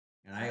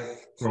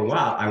for a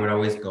while, I would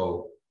always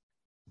go,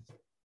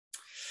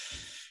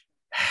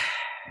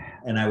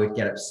 and I would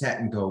get upset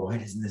and go, why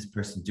doesn't this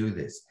person do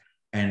this?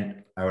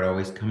 And I would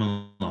always come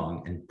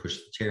along and push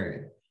the chair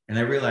in. And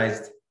I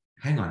realized,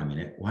 hang on a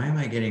minute, why am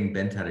I getting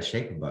bent out of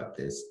shape about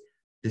this?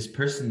 This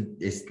person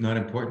is not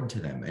important to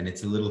them, and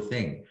it's a little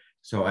thing.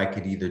 So I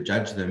could either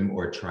judge them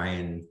or try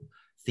and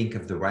think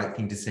of the right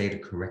thing to say to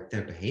correct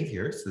their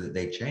behavior so that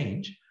they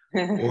change,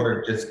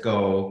 or just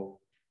go,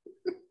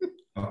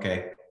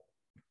 okay,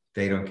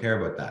 they don't care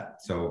about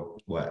that. So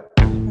what?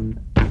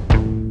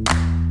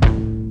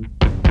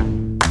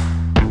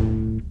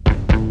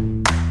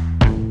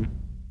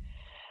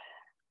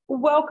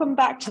 Welcome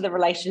back to the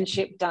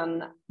Relationship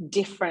Done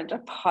Different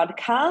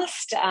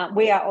podcast.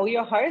 We are all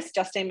your hosts,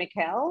 Justine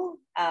McKell,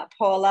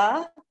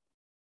 Paula,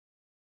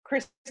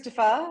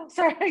 Christopher.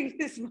 Sorry,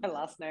 this is my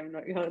last name,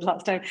 not your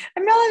last name.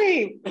 And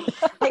Melanie.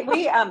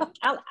 Hey,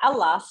 our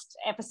last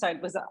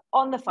episode was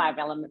on the 5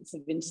 elements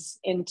of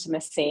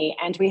intimacy,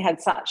 and we had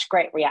such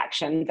great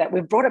reaction that we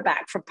brought it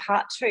back for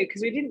part 2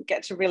 because we didn't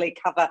get to really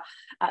cover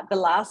the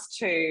last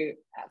 2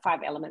 5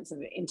 elements of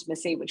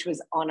intimacy, which was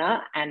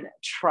honor and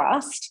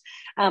trust.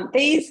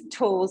 These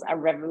tools are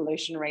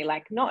revolutionary,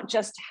 like not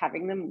just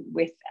having them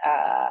with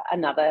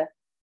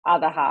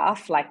other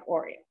half, like,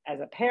 or as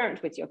a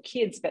parent with your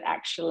kids, but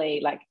actually,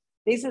 like,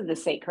 these are the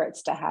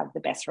secrets to have the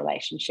best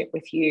relationship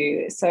with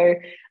you. So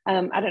I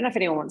don't know if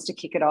anyone wants to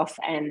kick it off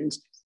and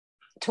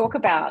talk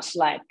about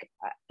like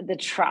the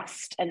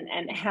trust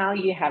and how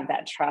you have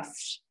that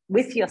trust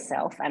with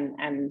yourself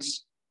and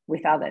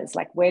with others.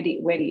 Like, where do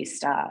you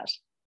start,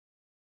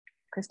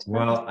 Christopher?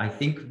 Well, I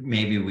think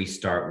maybe we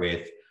start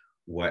with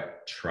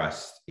what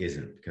trust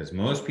isn't, because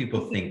most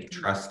people think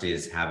trust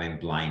is having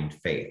blind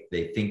faith.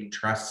 They think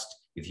trust,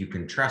 if you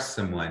can trust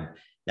someone,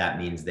 that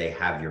means they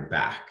have your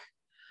back.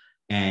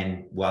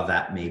 And while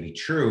that may be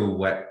true,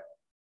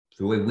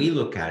 the way we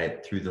look at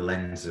it through the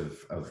lens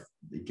of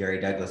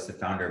Gary Douglas, the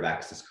founder of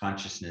Access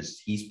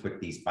Consciousness, he's put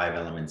these 5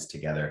 elements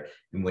together.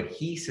 And what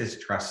he says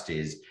trust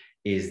is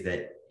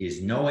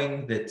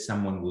knowing that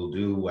someone will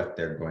do what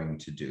they're going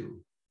to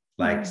do.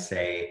 Like,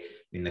 say,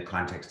 in the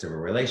context of a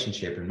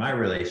relationship, in my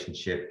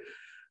relationship,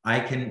 I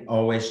can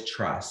always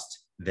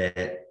trust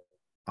that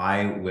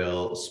I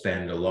will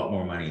spend a lot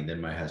more money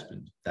than my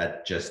husband.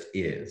 That just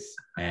is.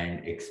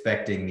 And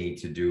expecting me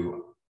to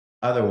do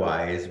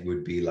otherwise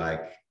would be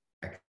like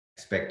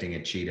expecting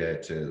a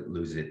cheetah to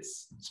lose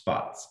its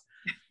spots.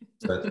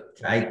 So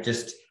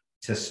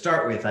to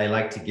start with, I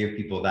like to give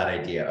people that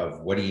idea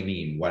of, what do you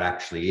mean? What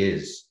actually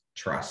is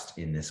trust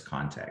in this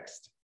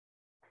context?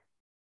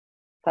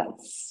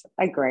 That's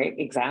a great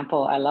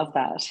example. I love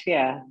that.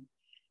 Yeah.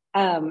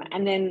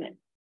 And then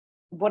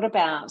what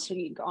about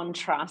on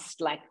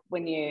trust? Like,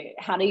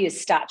 how do you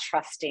start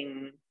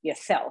trusting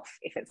yourself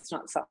if it's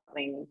not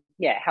something,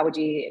 how would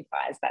you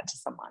advise that to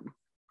someone?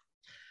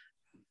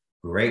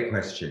 Great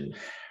question.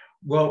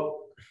 Well,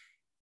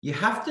 you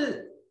have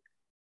to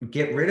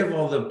get rid of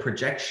all the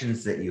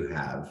projections that you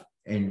have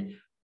and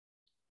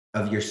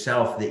of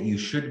yourself that you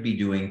should be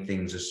doing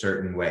things a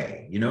certain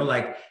way.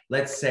 Like,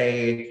 let's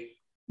say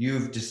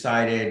you've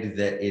decided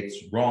that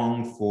it's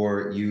wrong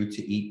for you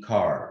to eat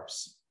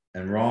carbs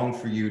and wrong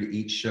for you to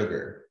eat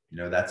sugar.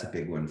 That's a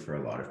big one for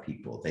a lot of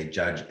people. They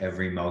judge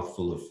every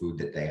mouthful of food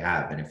that they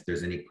have. And if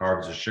there's any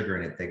carbs or sugar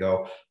in it, they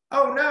go,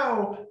 oh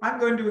no, I'm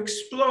going to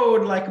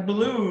explode like a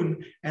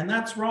balloon. And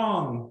that's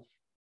wrong.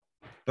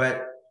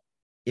 But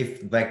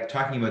if, like,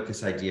 talking about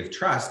this idea of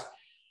trust,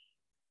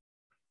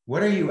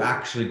 what are you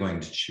actually going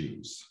to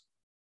choose?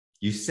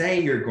 You say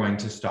you're going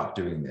to stop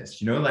doing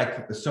this.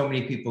 Like, so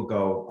many people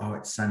go, oh,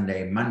 it's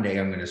Sunday, Monday,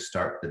 I'm going to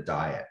start the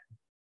diet.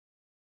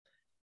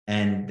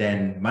 And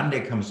then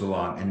Monday comes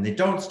along and they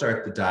don't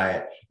start the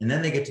diet. And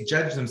then they get to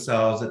judge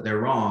themselves that they're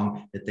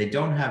wrong, that they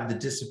don't have the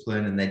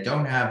discipline and they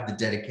don't have the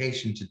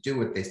dedication to do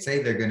what they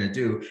say they're going to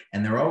do.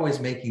 And they're always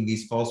making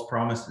these false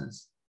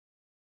promises.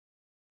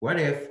 What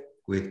if,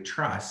 with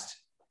trust,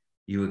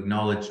 you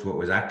acknowledged what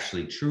was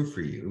actually true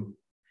for you?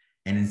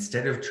 And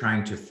instead of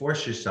trying to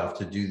force yourself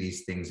to do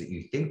these things that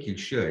you think you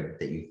should,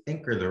 that you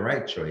think are the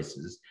right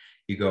choices,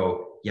 you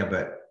go, yeah,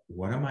 but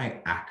what am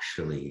I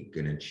actually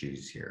going to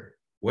choose here?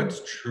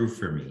 What's true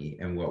for me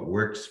and what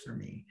works for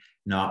me?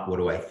 Not what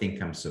do I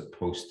think I'm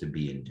supposed to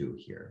be and do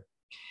here?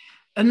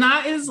 And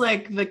that is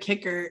like the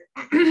kicker,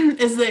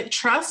 is that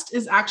trust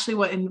is actually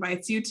what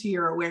invites you to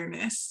your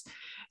awareness.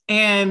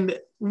 And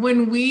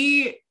when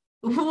we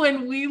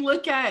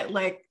look at,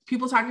 like,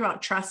 people talking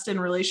about trust in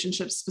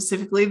relationships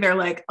specifically, they're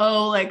like,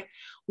 oh, like,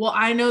 well,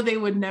 I know they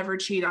would never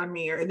cheat on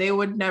me, or they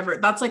would never.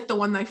 That's like the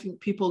one that I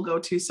think people go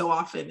to so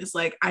often, is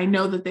like, I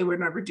know that they would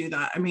never do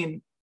that. I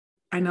mean,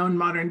 I know in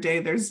modern day,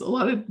 there's a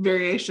lot of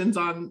variations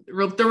on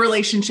the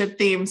relationship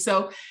theme.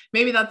 So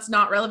maybe that's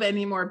not relevant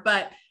anymore,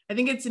 but I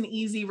think it's an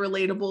easy,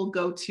 relatable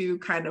go-to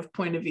kind of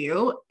point of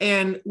view.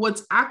 And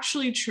what's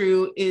actually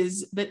true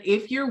is that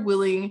if you're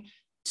willing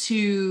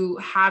to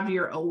have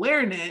your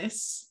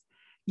awareness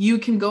you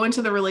can go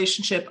into the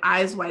relationship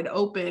eyes wide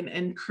open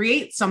and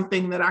create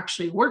something that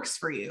actually works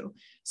for you.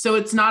 So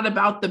it's not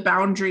about the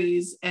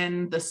boundaries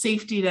and the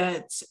safety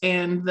nets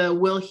and the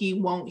will he,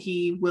 won't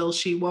he, will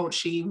she, won't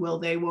she, will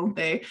they, won't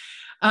they.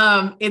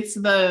 It's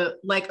the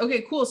like,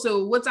 okay, cool.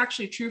 So what's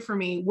actually true for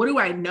me? What do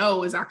I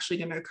know is actually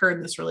going to occur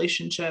in this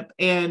relationship?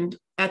 And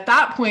at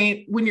that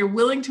point, when you're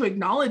willing to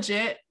acknowledge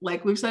it,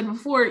 like we've said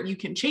before, you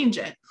can change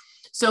it.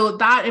 So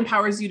that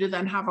empowers you to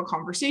then have a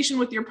conversation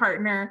with your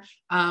partner,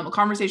 a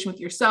conversation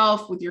with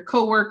yourself, with your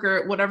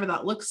coworker, whatever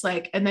that looks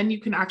like. And then you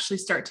can actually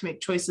start to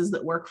make choices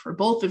that work for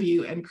both of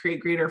you and create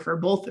greater for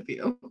both of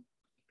you.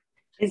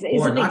 Is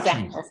an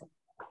example.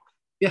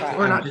 Yeah,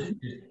 right.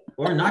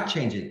 Or not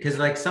change it. Because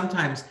like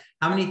sometimes,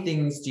 how many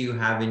things do you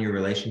have in your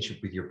relationship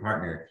with your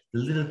partner? The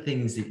little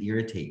things that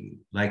irritate you.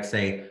 Like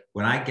say,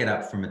 when I get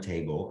up from a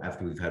table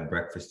after we've had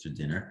breakfast or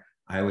dinner,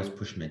 I always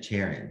push my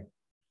chair in.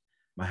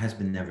 My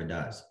husband never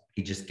does.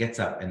 He just gets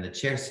up and the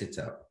chair sits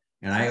up.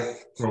 And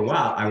for a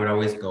while, I would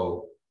always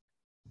go,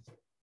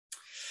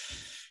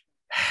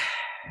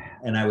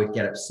 and I would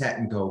get upset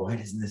and go, why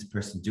doesn't this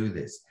person do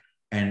this?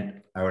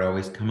 And I would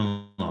always come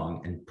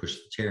along and push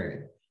the chair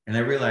in. And I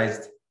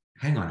realized,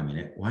 hang on a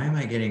minute, why am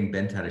I getting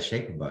bent out of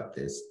shape about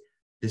this?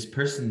 This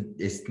person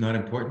is not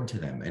important to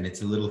them and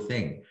it's a little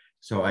thing.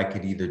 So I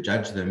could either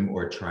judge them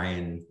or try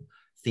and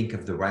think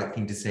of the right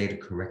thing to say to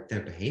correct their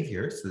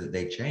behavior so that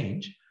they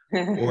change,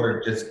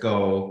 or just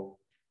go,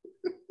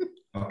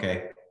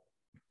 okay,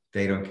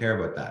 they don't care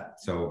about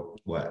that. So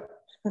what?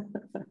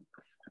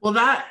 Well,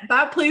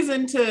 that plays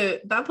into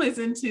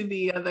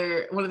the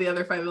other one of the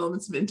other 5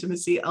 elements of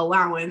intimacy,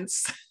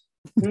 allowance.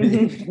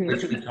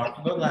 Which we talked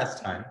about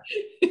last time.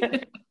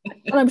 And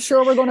I'm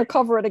sure we're going to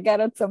cover it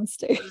again at some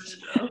stage.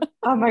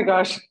 Oh my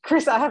gosh,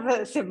 Chris, I have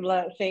a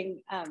similar thing.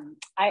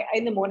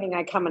 In the morning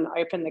I come and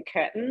open the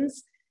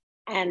curtains,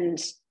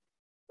 and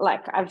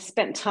like I've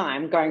spent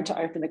time going to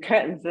open the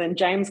curtains, and then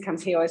James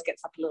comes, he always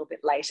gets up a little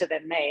bit later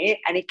than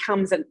me, and he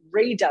comes and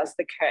redoes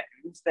the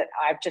curtains that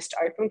I've just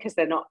opened because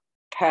they're not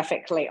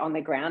perfectly on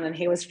the ground, and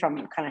he was kind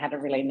of had a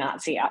really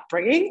Nazi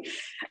upbringing,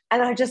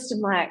 and I just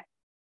am like,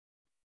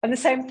 and the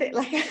same thing,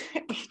 like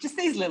just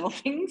these little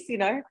things, you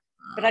know.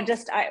 But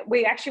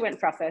we actually went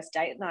for our first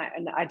date night,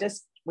 and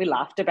we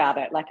laughed about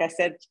it. Like I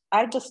said,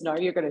 I just know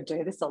you're going to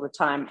do this all the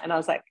time. And I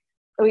was like,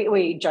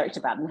 we joked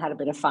about it and had a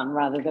bit of fun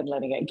rather than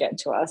letting it get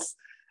to us.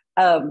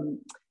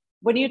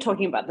 When you're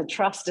talking about the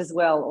trust as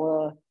well,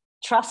 or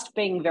trust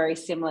being very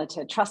similar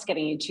to trust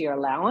getting into your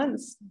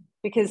allowance,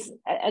 because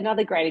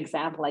another great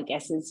example, I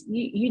guess, is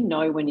you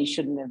know when you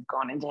shouldn't have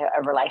gone into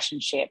a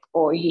relationship,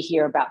 or you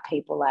hear about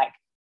people like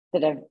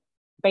that have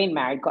been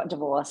married, got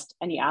divorced,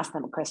 and you ask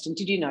them a question,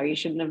 did you know you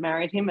shouldn't have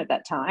married him at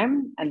that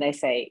time? And they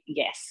say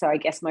yes. So I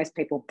guess most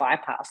people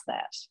bypass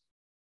that,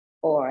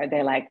 or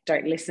they're like,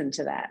 don't listen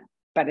to that.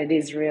 But it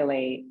is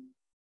really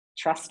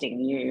trusting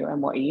you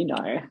and what you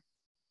know.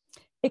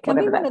 It can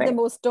be one of the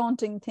most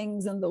daunting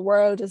things in the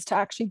world, is to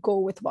actually go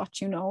with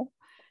what you know,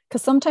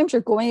 because sometimes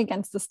you're going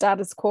against the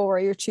status quo, or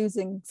you're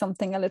choosing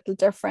something a little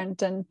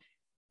different. And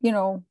you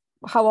know,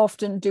 how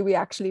often do we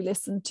actually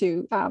listen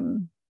to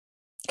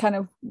kind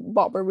of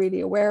what we're really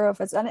aware of?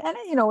 And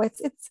you know,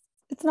 it's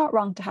not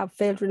wrong to have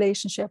failed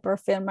relationship or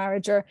failed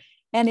marriage or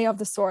any of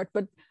the sort,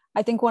 but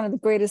I think one of the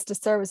greatest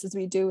disservices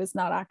we do is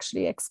not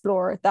actually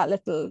explore that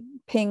little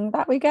ping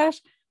that we get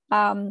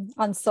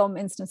on some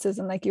instances,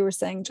 and like you were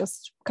saying,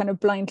 just kind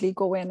of blindly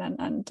go in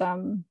and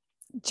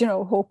you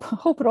know,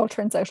 hope it all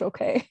turns out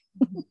okay.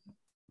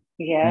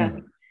 Yeah.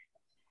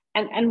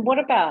 And what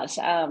about,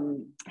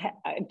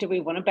 do we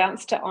want to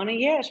bounce to honor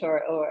yet,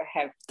 or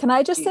have? Can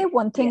I just say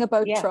one thing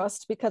about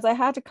trust? Because I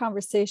had a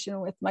conversation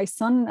with my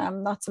son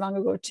not so long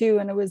ago too,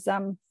 and it was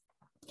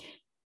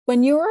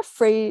when you're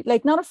afraid,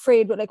 like not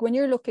afraid, but like when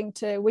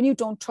you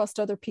don't trust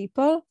other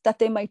people that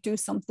they might do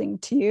something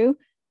to you,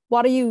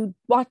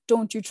 what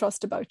don't you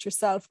trust about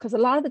yourself? Because a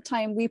lot of the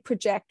time we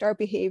project our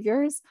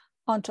behaviors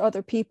onto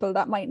other people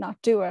that might not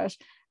do it.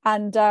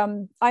 And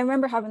I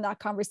remember having that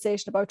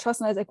conversation about trust,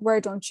 and I was like,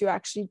 where don't you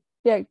actually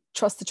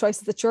trust the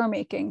choices that you're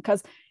making?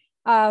 Because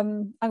I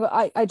don't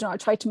know, I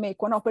tried to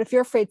make one up, but if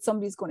you're afraid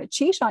somebody's going to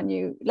cheat on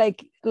you,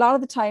 like a lot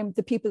of the time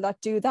the people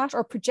that do that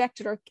or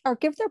project it or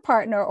give their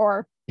partner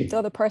or the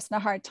other person a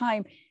hard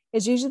time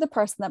is usually the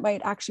person that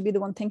might actually be the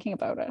one thinking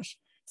about it.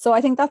 So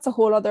I think that's a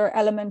whole other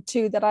element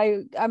too, that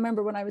I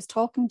remember when I was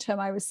talking to him,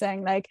 I was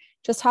saying, like,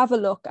 just have a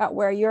look at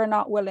where you're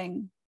not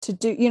willing to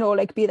do, you know,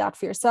 like be that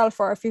for yourself,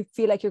 or if you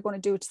feel like you're going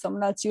to do it to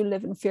someone else, you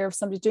live in fear of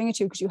somebody doing it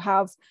to you because you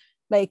have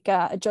like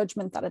a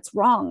judgment that it's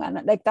wrong.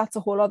 And like that's a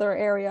whole other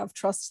area of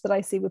trust that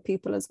I see with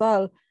people as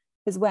well,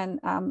 is when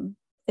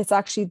it's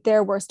actually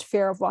their worst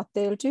fear of what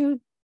they'll do,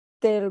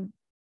 they'll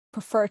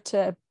prefer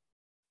to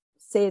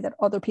say that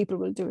other people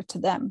will do it to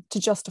them to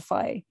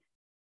justify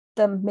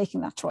them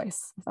making that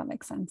choice, if that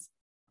makes sense.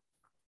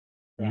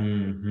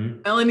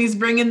 Mm-hmm. Melanie's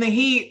bringing the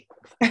heat.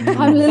 I'm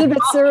a little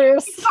bit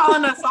serious. She's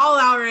calling us all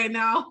out right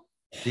now.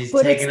 She's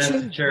taking us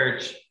to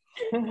church.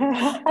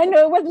 I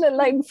know it wasn't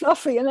light and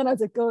fluffy, and then I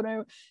was like, oh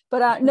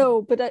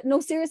no, but no,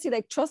 seriously,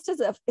 like trust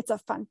is it's a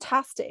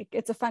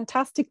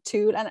fantastic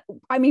tool, and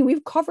I mean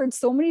we've covered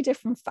so many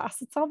different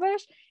facets of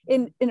it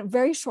in a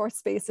very short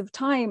space of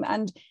time,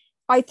 and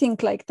I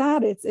think like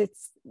that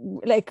it's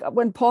like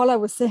when Paula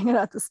was saying it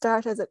at the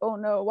start, I was like, oh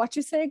no, what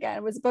you say again?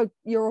 It was about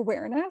your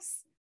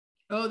awareness.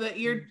 Oh, that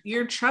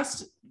your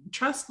trust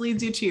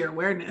leads you to your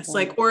awareness,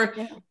 like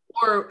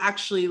or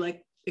actually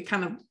like it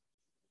kind of.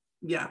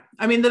 Yeah.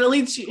 I mean, that it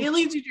leads you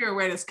to your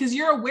awareness because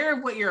you're aware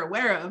of what you're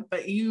aware of,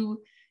 but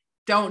you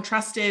don't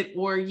trust it,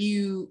 or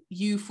you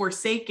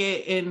forsake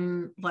it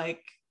in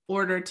like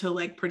order to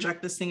like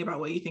project this thing about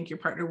what you think your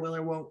partner will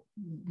or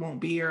won't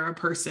be, or a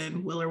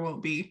person will or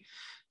won't be.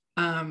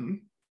 Well,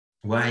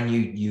 and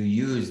you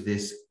use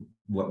this,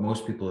 what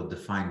most people have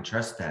defined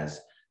trust as,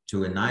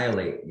 to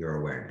annihilate your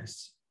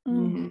awareness.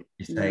 Mm-hmm.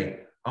 You say,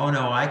 oh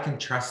no, I can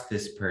trust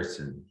this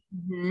person.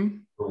 Mm-hmm.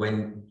 But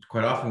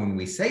quite often when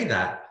we say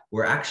that,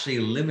 we're actually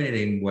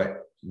limiting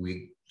what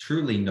we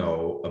truly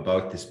know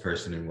about this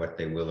person and what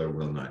they will or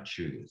will not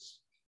choose.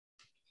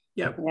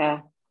 Yep. Yeah.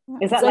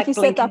 Is that like you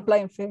said, that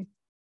blind faith?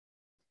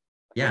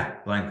 Yeah,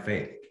 blind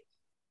faith.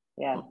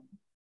 Yeah.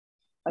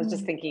 I was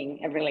just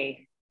thinking of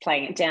really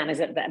playing it down. Is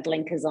it that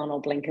blinkers on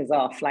or blinkers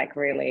off? Like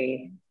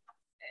really,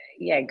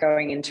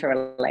 going into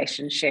a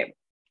relationship,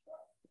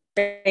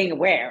 being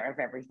aware of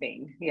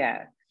everything.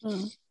 Yeah.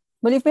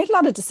 Well, you've made a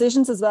lot of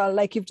decisions as well.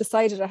 Like you've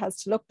decided it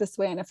has to look this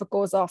way, and if it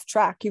goes off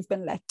track, you've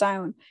been let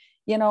down,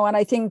 and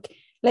I think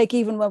like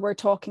even when we're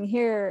talking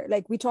here,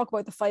 like we talk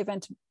about the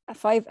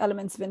five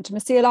elements of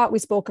intimacy a lot. We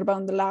spoke about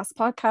in the last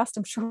podcast.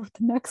 I'm sure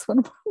the next one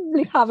will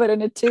probably have it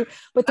in it too,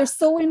 but they're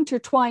so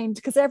intertwined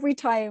because every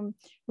time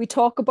we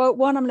talk about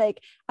one, I'm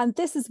like, and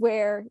this is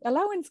where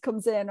allowance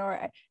comes in,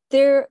 or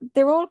they're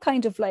all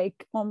kind of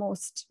like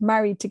almost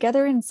married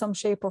together in some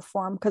shape or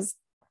form, because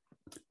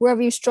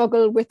wherever you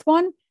struggle with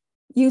one,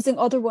 using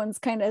other ones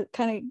kind of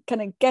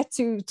gets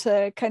you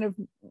to kind of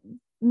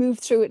move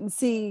through it and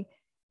see,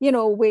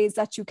 ways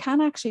that you can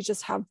actually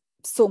just have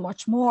so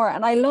much more.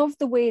 And I love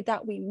the way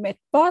that we myth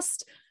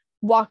bust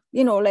what,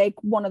 like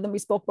one of them we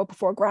spoke about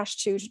before,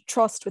 gratitude,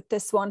 trust with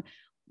this one,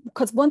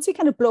 because once we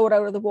kind of blow it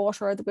out of the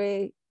water the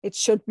way it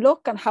should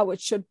look and how it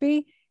should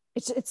be,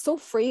 it's so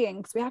freeing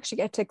because we actually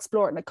get to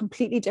explore it in a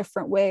completely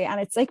different way. And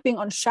it's like being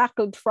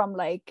unshackled from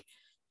like,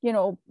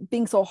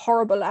 being so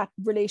horrible at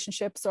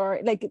relationships,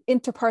 or like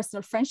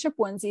interpersonal friendship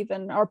ones,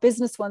 even our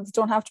business ones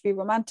don't have to be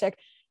romantic.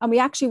 And we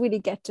actually really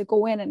get to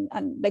go in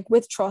and like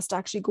with trust,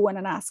 actually go in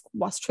and ask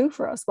what's true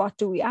for us. What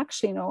do we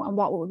actually know? And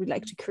what would we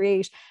like to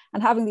create?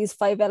 And having these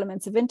 5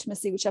 elements of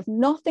intimacy, which have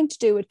nothing to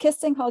do with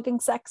kissing, hugging,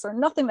 sex, or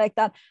nothing like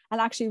that,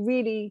 and actually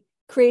really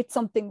create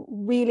something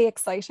really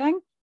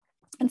exciting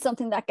and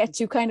something that gets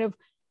you kind of,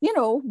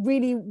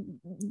 really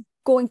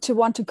going to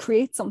want to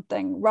create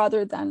something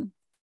rather than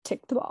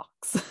tick the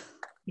box.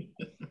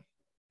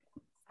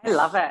 I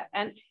love it.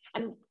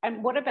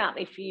 And what about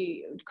if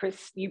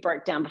Chris, you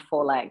broke down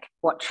before like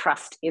what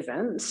trust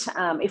isn't.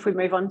 If we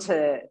move on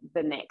to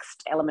the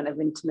next element of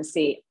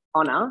intimacy,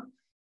 honor,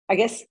 I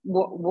guess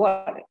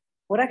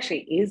what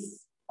actually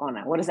is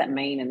honor? What does that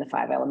mean in the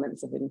 5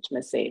 elements of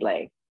intimacy,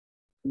 like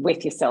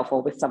with yourself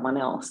or with someone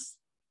else?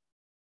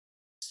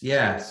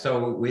 Yeah,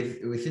 so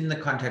within the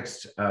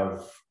context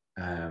of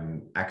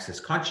access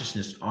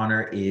consciousness,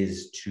 honor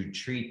is to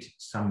treat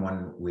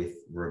someone with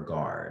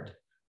regard.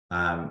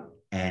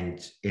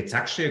 And it's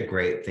actually a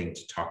great thing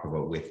to talk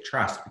about with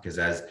trust, because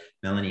as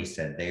Melanie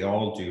said, they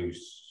all do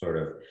sort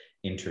of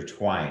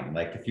intertwine.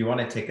 Like if you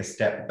want to take a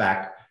step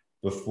back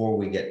before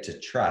we get to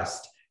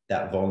trust,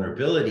 that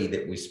vulnerability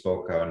that we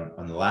spoke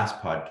on the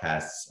last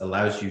podcasts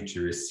allows you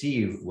to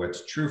receive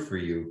what's true for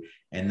you.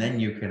 And then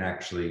you can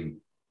actually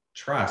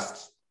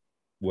trust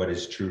what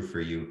is true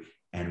for you.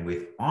 And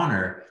with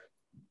honor,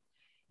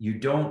 you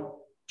don't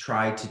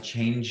try to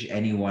change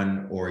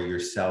anyone or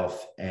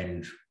yourself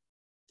and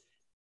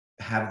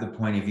have the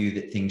point of view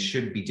that things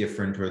should be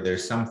different or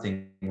there's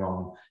something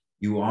wrong.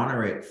 You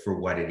honor it for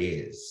what it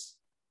is.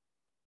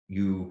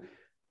 You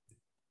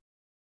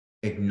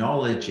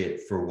acknowledge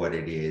it for what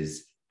it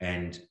is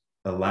and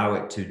allow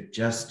it to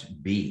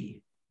just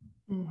be.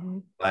 Mm-hmm.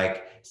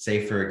 Like,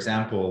 say, for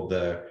example,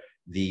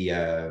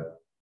 the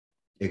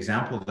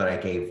example that I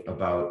gave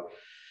about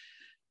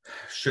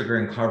sugar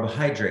and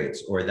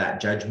carbohydrates, or that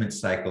judgment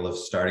cycle of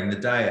starting the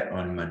diet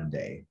on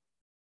Monday.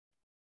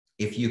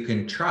 If you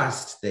can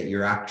trust that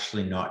you're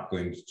actually not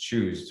going to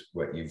choose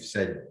what you've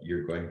said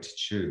you're going to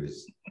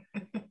choose,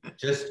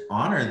 just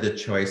honor the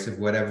choice of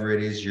whatever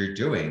it is you're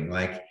doing.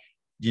 Like,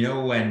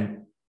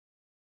 when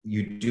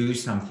you do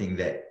something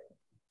that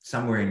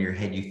somewhere in your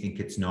head you think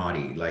it's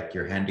naughty, like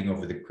you're handing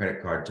over the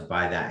credit card to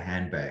buy that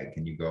handbag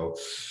and you go,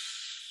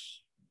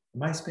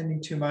 am I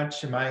spending too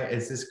much?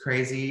 Is this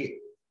crazy?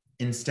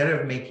 Instead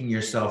of making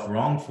yourself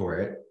wrong for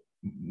it,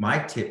 my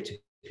tip to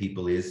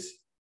people is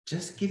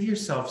just give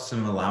yourself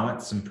some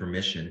allowance, some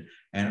permission,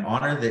 and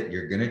honor that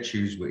you're going to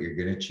choose what you're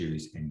going to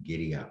choose, and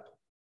giddy up.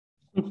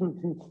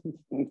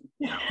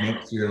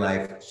 Makes your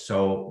life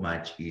so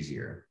much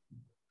easier.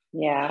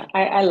 Yeah,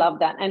 I love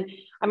that. And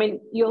I mean,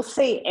 you'll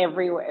see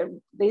everywhere,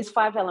 these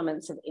 5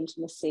 elements of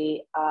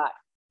intimacy,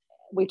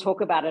 we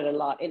talk about it a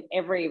lot in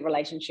every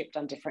Relationship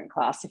Done Different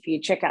class. If you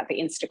check out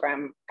the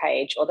Instagram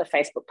page or the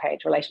Facebook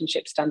page,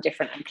 Relationships Done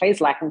Different, and please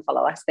like and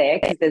follow us there,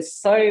 because there's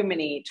so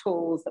many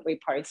tools that we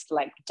post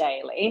like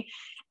daily.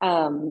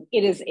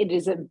 It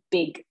is a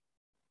big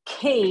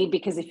key,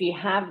 because if you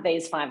have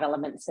these 5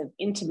 elements of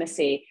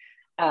intimacy,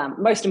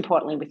 most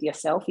importantly with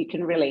yourself, you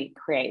can really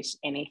create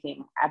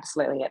anything,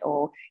 absolutely at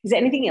all. Is there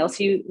anything else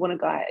you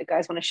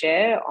guys want to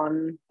share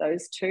on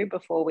those 2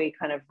 before we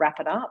kind of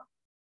wrap it up?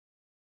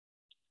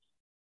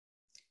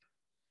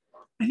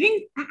 I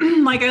think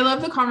like I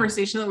love the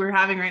conversation that we're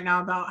having right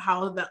now about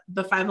how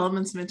the 5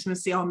 elements of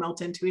intimacy all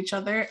melt into each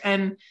other.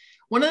 And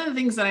one of the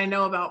things that I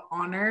know about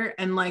honor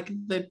and like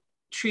the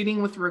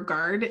treating with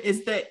regard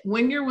is that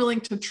when you're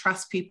willing to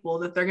trust people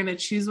that they're going to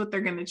choose what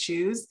they're going to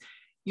choose,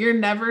 you're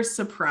never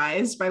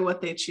surprised by what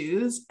they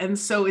choose. And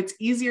so it's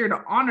easier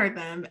to honor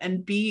them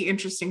and be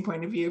interesting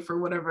point of view for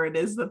whatever it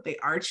is that they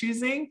are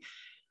choosing.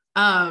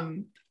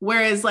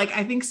 Whereas like,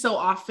 I think so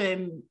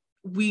often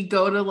we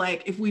go to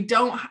like, if we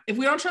don't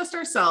trust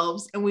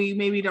ourselves and we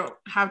maybe don't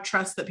have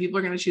trust that people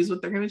are going to choose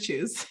what they're going to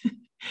choose,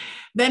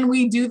 then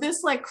we do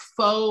this like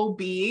faux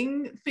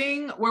being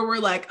thing where we're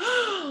like,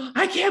 oh,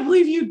 I can't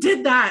believe you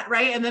did that.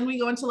 Right. And then we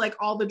go into like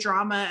all the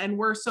drama and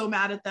we're so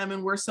mad at them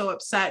and we're so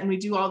upset. And we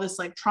do all this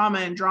like trauma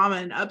and drama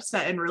and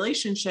upset in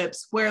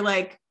relationships where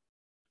like,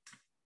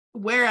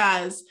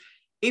 whereas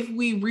if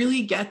we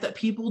really get that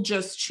people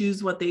just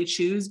choose what they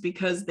choose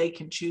because they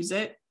can choose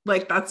it,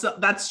 like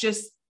that's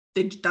just,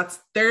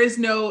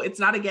 it's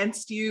not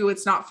against you.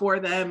 It's not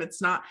for them.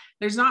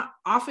 There's not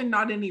often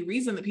not any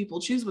reason that people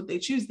choose what they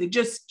choose. They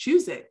just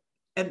choose it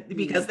and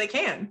because they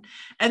can.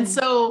 And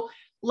so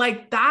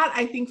like that,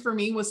 I think for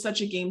me was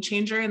such a game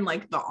changer in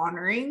like the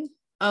honoring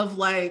of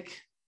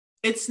like,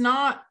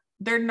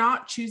 they're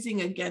not choosing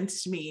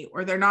against me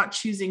or they're not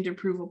choosing to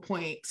prove a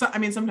point. So, I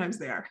mean, sometimes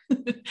they are,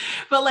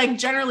 but like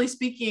generally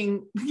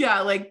speaking,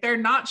 yeah, like they're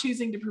not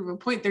choosing to prove a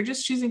point. They're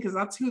just choosing because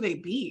that's who they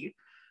be.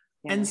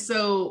 Yeah. And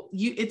so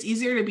it's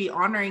easier to be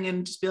honoring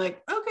and just be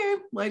like, okay,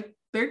 like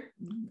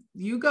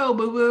you go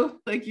boo boo,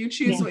 like you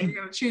choose what you're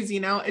going to choose,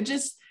 you know,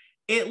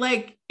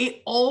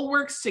 it all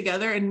works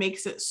together and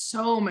makes it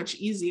so much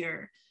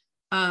easier.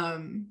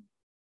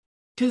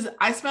 Cause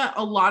I spent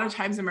a lot of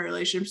times in my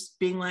relationships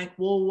being like,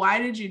 well, why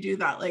did you do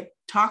that? Like,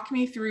 talk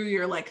me through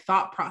your like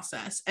thought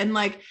process. And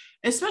like,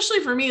 especially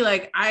for me,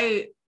 like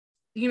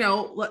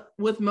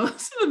with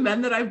most of the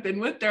men that I've been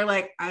with, they're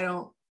like, I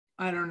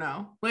don't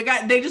know.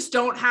 Like they just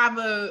don't have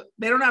a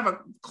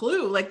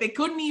clue. Like they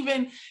couldn't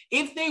even,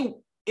 if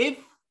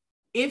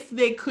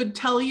they could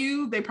tell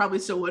you, they probably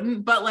still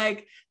wouldn't, but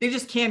like, they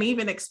just can't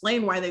even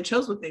explain why they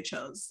chose what they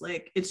chose.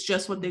 Like, it's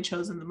just what they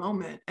chose in the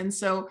moment. And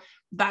so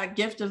that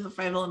gift of the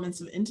 5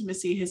 elements of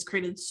intimacy has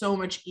created so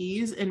much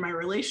ease in my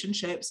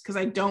relationships because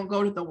I don't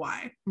go to the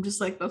why. I'm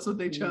just like, that's what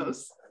they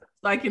chose.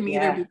 So I can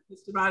either be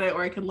pissed about it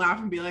or I can laugh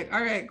and be like,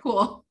 all right,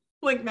 cool.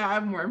 Like now I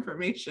have more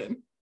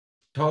information.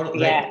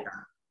 Totally. Yeah.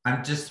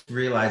 I'm just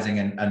realizing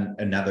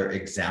another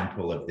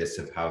example of this,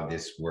 of how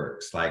this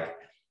works. Like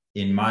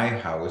in my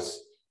house,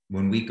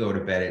 when we go to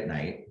bed at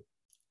night,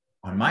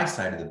 on my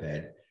side of the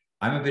bed,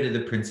 I'm a bit of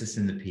the princess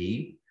and the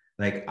pea.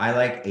 Like I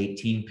like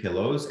 18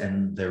 pillows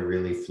and they're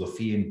really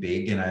fluffy and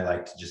big. And I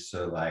like to just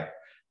sort of like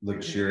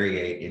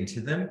luxuriate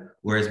into them.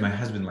 Whereas my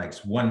husband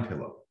likes 1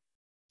 pillow.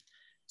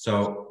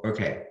 So,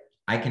 okay,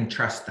 I can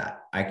trust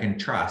that. I can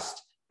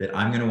trust that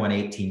I'm going to want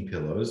 18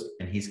 pillows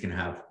and he's going to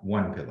have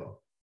 1 pillow.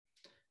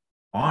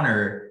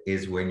 Honor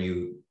is when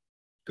you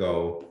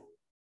go,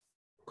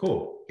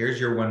 cool, here's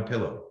your 1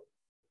 pillow.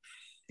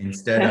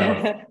 Instead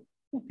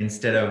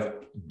of,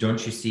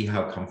 don't you see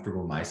how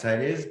comfortable my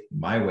side is?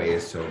 My way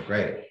is so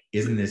great.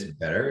 Isn't this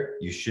better?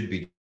 You should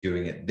be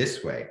doing it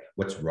this way.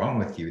 What's wrong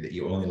with you that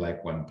you only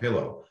like 1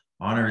 pillow?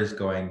 Honor is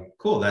going,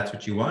 cool, that's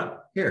what you want?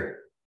 Here.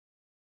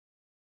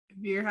 If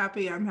you're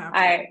happy, I'm happy.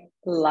 I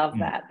love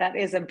that. That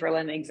is a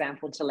brilliant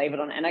example to leave it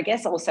on. And I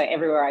guess also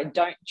everywhere I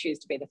don't choose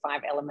to be the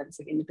 5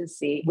 elements of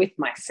intimacy with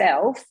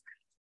myself,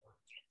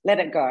 let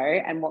it go.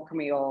 And what can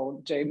we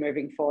all do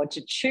moving forward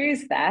to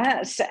choose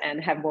that and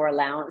have more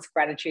allowance,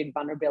 gratitude,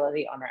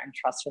 vulnerability, honor, and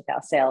trust with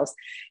ourselves?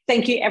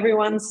 Thank you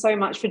everyone so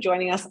much for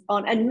joining us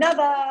on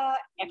another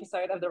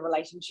episode of the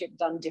Relationship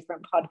Done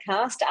Different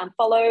podcast.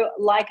 Follow,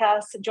 like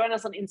us, join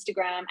us on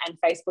Instagram and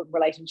Facebook,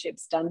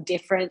 Relationships Done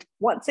Different.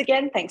 Once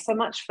again, thanks so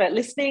much for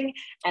listening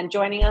and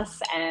joining us.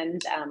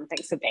 And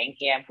thanks for being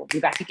here. We'll be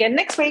back again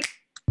next week.